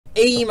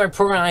Hey, my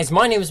programmers,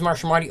 my name is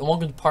Martian Marty, and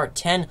welcome to part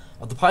 10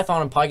 of the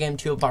Python and Pygame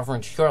 2 platform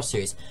tutorial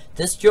series.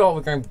 This tutorial, we're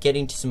going to be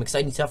getting to some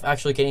exciting stuff,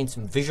 actually getting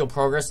some visual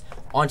progress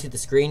onto the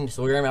screen,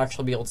 so we're going to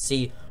actually be able to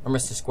see our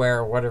Mr. Square,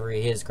 or whatever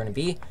he is going to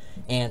be.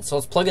 And so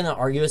let's plug in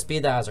our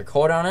USB that has our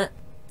code on it,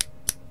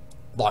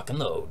 lock and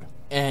load.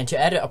 And to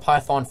edit a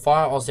Python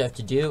file, all you have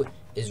to do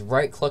is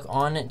right-click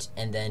on it,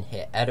 and then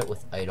hit edit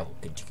with idle,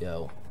 good to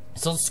go.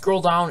 So let's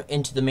scroll down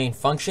into the main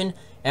function,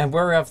 and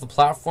where we have the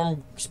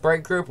platform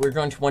sprite group, we're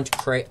going to want to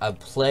create a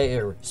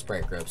player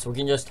sprite group. So we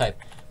can just type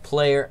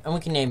player, and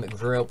we can name it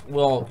group.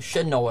 Well, we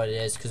should know what it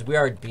is, because we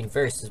are being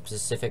very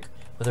specific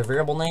with our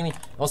variable naming.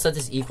 I'll set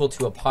this equal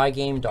to a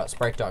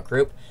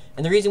pygame.sprite.group.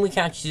 And the reason we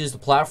can't use the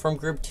platform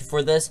group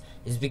for this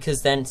is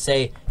because then,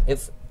 say,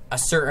 if a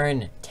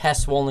certain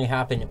test will only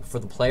happen for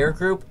the player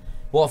group,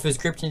 well, if it was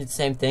grouped into the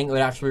same thing, it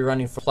would actually be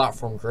running for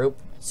platform group.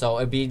 So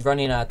it'd be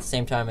running at the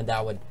same time, and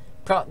that would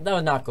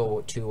not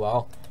go too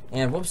well.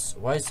 And whoops,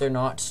 why is there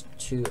not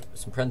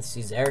some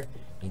parentheses there?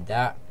 Need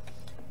that.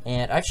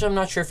 And actually, I'm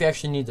not sure if you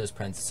actually need those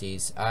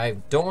parentheses. I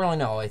don't really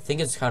know. I think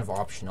it's kind of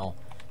optional,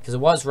 because it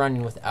was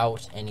running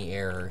without any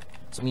error.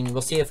 So I mean,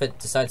 we'll see if it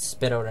decides to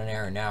spit out an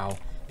error now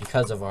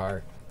because of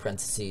our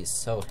parentheses.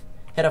 So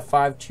hit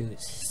F5 to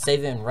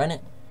save it and run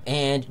it,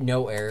 and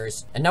no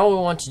errors. And now what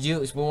we want to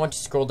do is we want to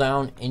scroll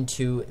down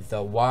into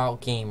the while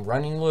game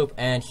running loop,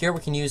 and here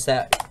we can use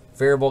that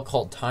variable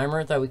called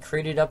timer that we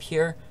created up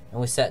here, and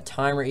we set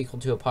timer equal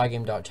to a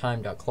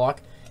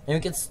pygame.time.clock, and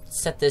we can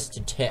set this to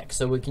tick.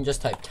 So we can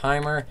just type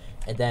timer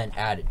and then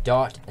add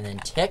dot and then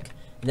tick,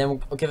 and then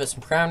we'll give it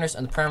some parameters,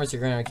 and the parameters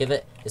you're going to give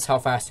it is how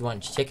fast you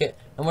want to tick it,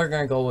 and we're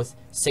going to go with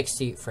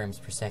 60 frames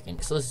per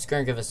second. So this is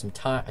going to give us some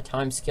a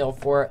time scale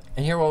for it.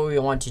 And here what we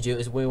want to do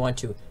is we want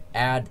to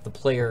add the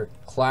player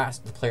class,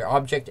 the player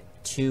object,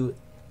 to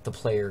the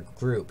player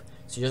group.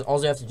 So all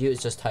you have to do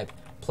is just type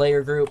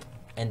player group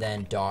and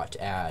then dot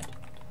add,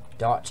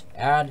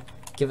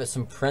 give it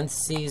some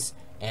parentheses,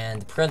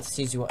 and the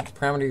parentheses the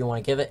parameter you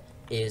want to give it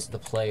is the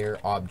player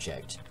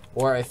object.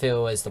 Or if it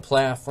was the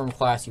platform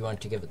class, you want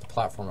to give it the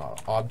platform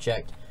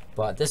object,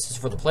 but this is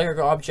for the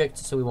player object,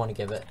 so we want to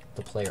give it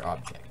the player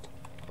object,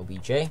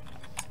 obj,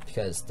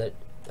 because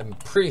I'm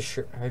pretty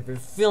sure, I have a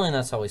feeling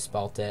that's how we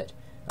spelt it.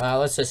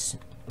 Let's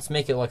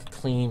make it look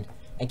clean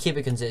and keep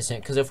it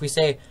consistent, because if we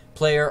say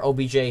player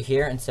obj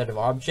here instead of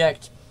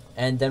object,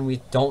 and then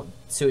we don't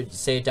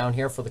say it down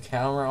here for the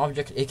camera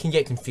object, it can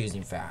get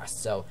confusing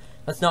fast. So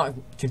let's not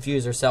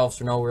confuse ourselves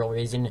for no real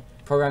reason.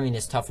 Programming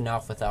is tough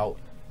enough without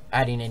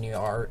adding any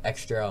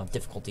extra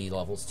difficulty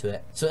levels to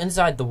it. So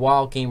inside the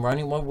while game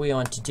running, what we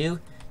want to do,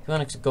 we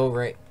want to go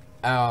right,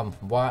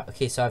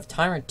 okay, so I have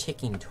timer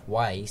ticking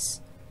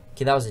twice.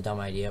 Okay, that was a dumb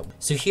idea.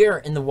 So here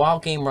in the while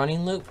game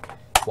running loop,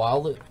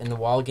 in the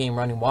while game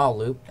running while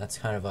loop, that's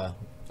a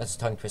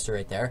tongue twister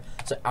right there.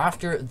 So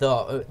after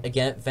the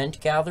again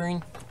event gathering,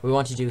 what we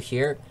want to do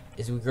here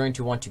is we're going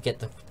to want to get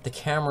the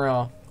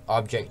camera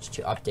object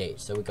to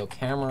update. So we go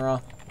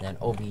camera and then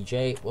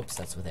obj, whoops,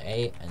 that's with an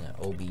A, and then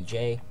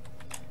obj.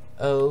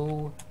 I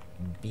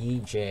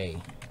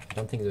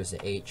don't think there's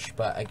an H,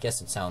 but I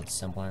guess it sounds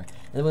similar. And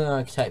then we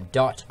want to type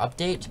dot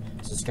update,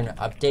 so it's going to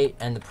update,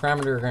 and the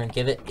parameter we're going to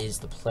give it is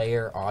the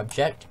player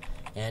object,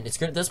 and it's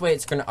going this way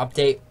it's going to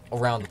update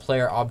around the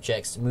player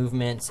object's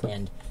movements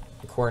and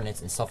the coordinates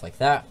and stuff like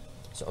that.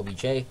 So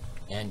obj,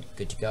 and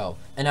good to go.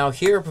 And now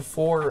here,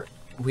 before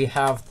we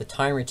have the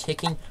timer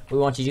ticking, what we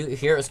want to do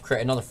here is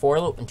create another for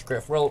loop, and to create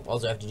a for loop,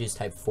 all you have to do is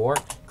type for,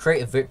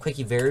 create a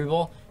quickie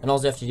variable, and all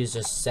you have to do is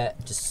just set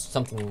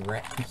something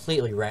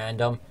completely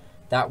random.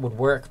 That would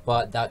work,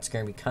 but that's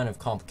going to be kind of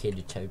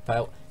complicated to type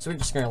out, so we're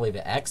just going to leave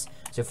it x.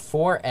 So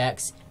for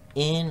x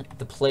in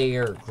the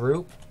player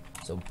group,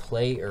 so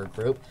player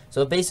group.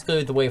 So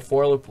basically the way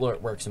for loop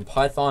works in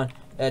Python,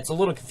 it's a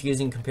little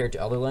confusing compared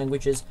to other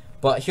languages,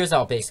 but here's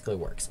how it basically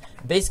works.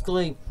 It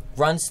basically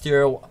runs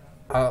through,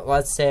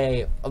 let's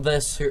say,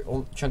 this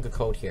chunk of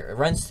code here. It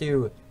runs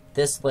through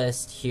this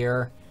list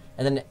here,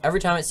 and then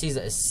every time it sees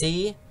a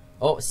C,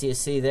 oh, see a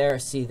C there,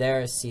 C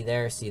there, C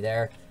there, C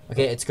there.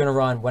 Okay, it's going to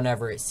run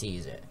whenever it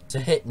sees it. So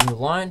hit new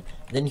line.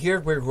 Then here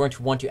we're going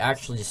to want to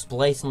actually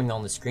display something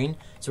on the screen.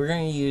 So we're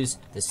going to use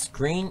the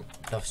screen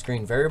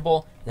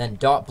variable. Then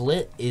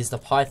 .blit is the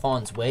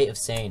Python's way of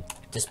saying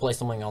display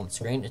something on the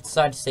screen. It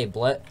decided to say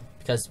blit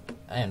because,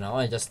 I don't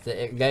know,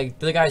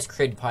 the guys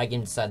created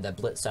Pygame decided that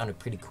blit sounded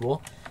pretty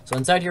cool. So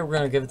inside here we're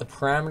going to give it the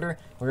parameter.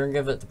 We're going to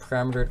give it the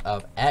parameter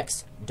of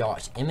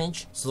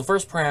x.image. So the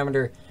first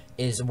parameter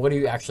is what are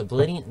you actually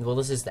blitting? Well,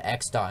 this is the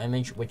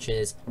x.image, which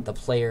is the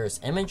player's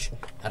image,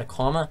 at a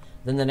comma.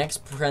 Then the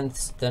next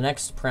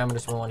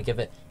parameters we want to give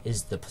it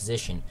is the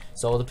position.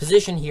 So the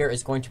position here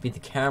is going to be the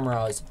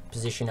camera's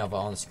position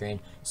on the screen.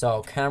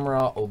 So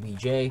camera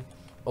obj,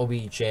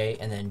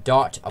 and then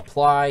dot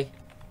apply,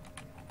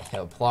 hit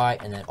apply,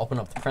 and then open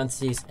up the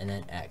parentheses, and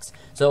then x.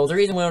 So the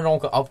reason we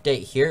don't go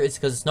update here is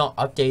because it's not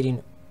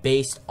updating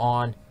based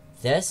on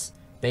this.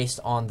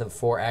 Based on the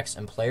for x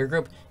and player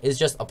group, is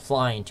just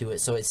applying to it,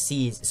 so it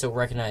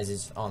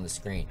recognizes on the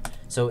screen.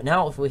 So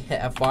now if we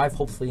hit F5,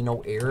 hopefully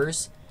no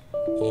errors,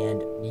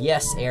 And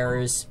yes,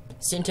 errors.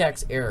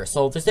 Syntax error.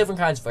 So there's different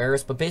kinds of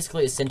errors, but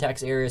basically a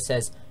syntax error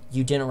says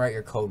you didn't write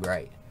your code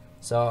right.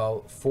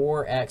 So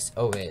 4x,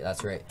 oh wait,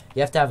 that's right.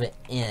 You have to have it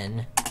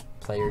in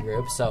player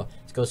group. So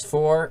it goes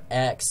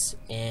 4x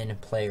in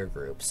player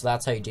group. So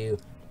that's how you do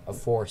a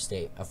for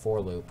state, a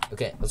for loop.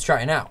 Okay, let's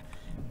try it now.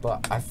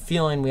 But I'm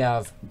feeling we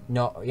have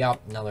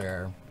another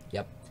error.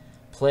 Yep.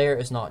 Player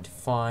is not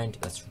defined.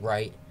 That's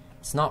right.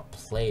 It's not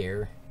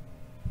player.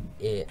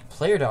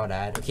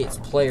 Player.add. Okay, it's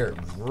player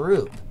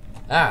group.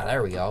 Ah,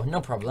 there we go.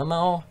 No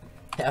problemo.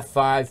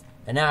 F5.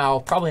 And now,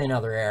 probably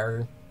another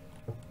error.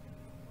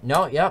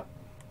 No, yep.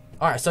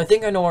 Alright, so I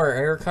think I know where our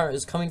error card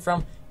is coming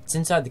from. It's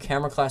inside the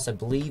camera class, I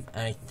believe,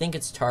 and I think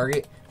it's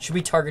target. It should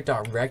be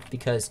target.rect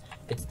because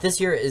this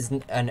here is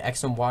an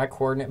x and y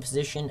coordinate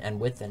position and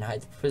width and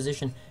height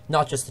position,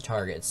 not just the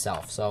target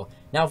itself. So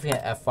now if we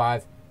hit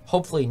F5,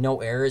 hopefully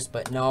no errors,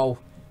 but no,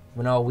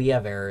 we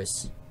have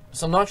errors.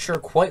 So I'm not sure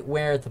quite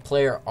where the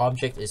player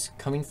object is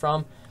coming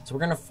from. So we're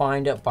going to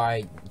find it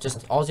by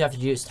just, all you have to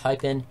do is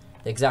type in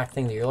the exact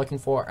thing that you're looking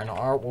for, and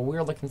what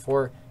we're looking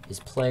for is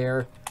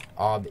player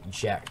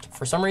object.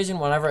 For some reason,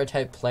 whenever I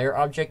type player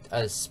object,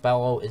 a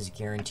spello is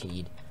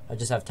guaranteed. I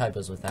just have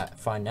typos with that.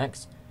 Find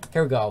next.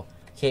 Here we go.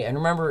 Okay, and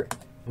remember,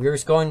 we were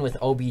just going with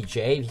obj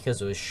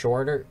because it was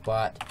shorter,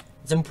 but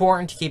it's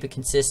important to keep it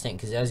consistent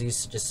because as you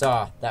just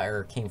saw, that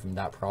error came from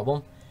that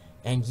problem.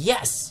 And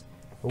yes!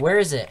 Where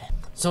is it?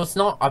 So it's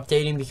not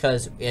updating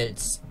because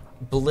it's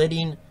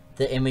blitting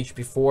the image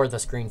before the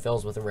screen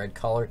fills with a red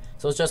color.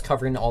 So it's just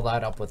covering all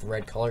that up with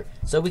red color.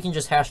 So we can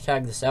just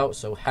hashtag this out.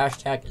 So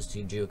hashtag is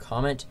to do a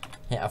comment,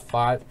 hit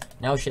F5.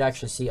 Now we should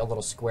actually see a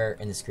little square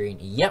in the screen.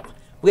 Yep,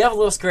 we have a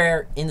little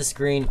square in the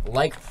screen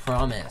like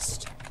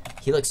promised.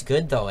 He looks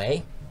good though,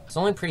 eh? It's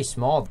only pretty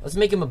small. Let's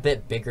make him a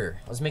bit bigger.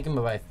 Let's make him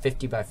by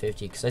 50 by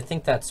 50 because I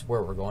think that's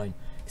where we're going.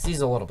 Because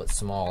he's a little bit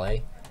small, eh?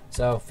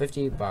 So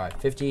 50 by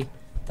 50.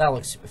 That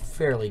looks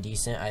fairly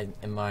decent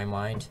in my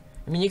mind.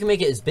 I mean, you can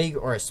make it as big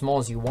or as small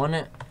as you want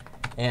it.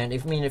 And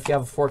if you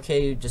have a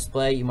 4K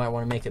display, you might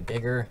want to make it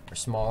bigger or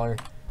smaller.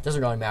 Doesn't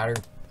really matter.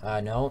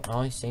 No,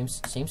 same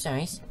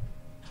size.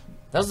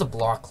 That was the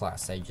block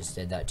class. I just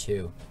did that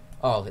too.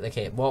 Oh,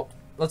 okay. Well,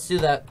 let's do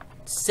that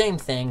same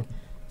thing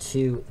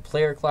to the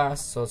player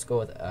class. So let's go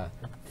with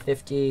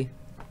 50,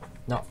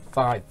 not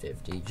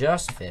 550,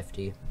 just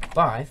 50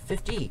 by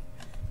 50.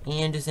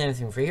 And do the same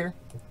thing for here.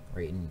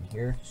 Right in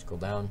here. Scroll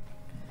down.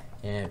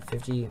 And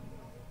 50,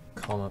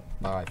 comma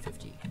by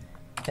 50.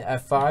 Hit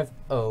F5.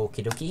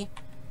 Okie dokie.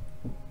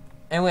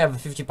 And we have a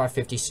 50 by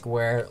 50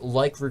 square,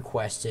 like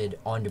requested,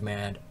 on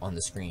demand on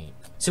the screen.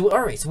 So,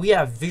 alright, so we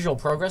have visual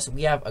progress.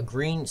 We have a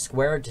green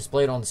square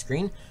displayed on the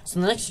screen. So,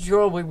 in the next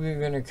tutorial, what we're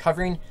going to be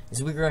covering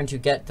is we're going to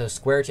get the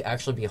square to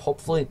actually be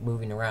hopefully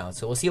moving around.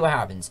 So, we'll see what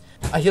happens.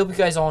 I hope you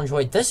guys all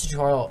enjoyed this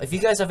tutorial. If you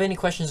guys have any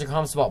questions or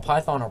comments about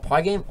Python or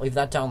Pygame, leave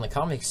that down in the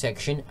comment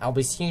section. I'll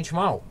be seeing you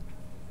tomorrow.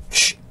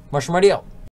 Martian Marty out.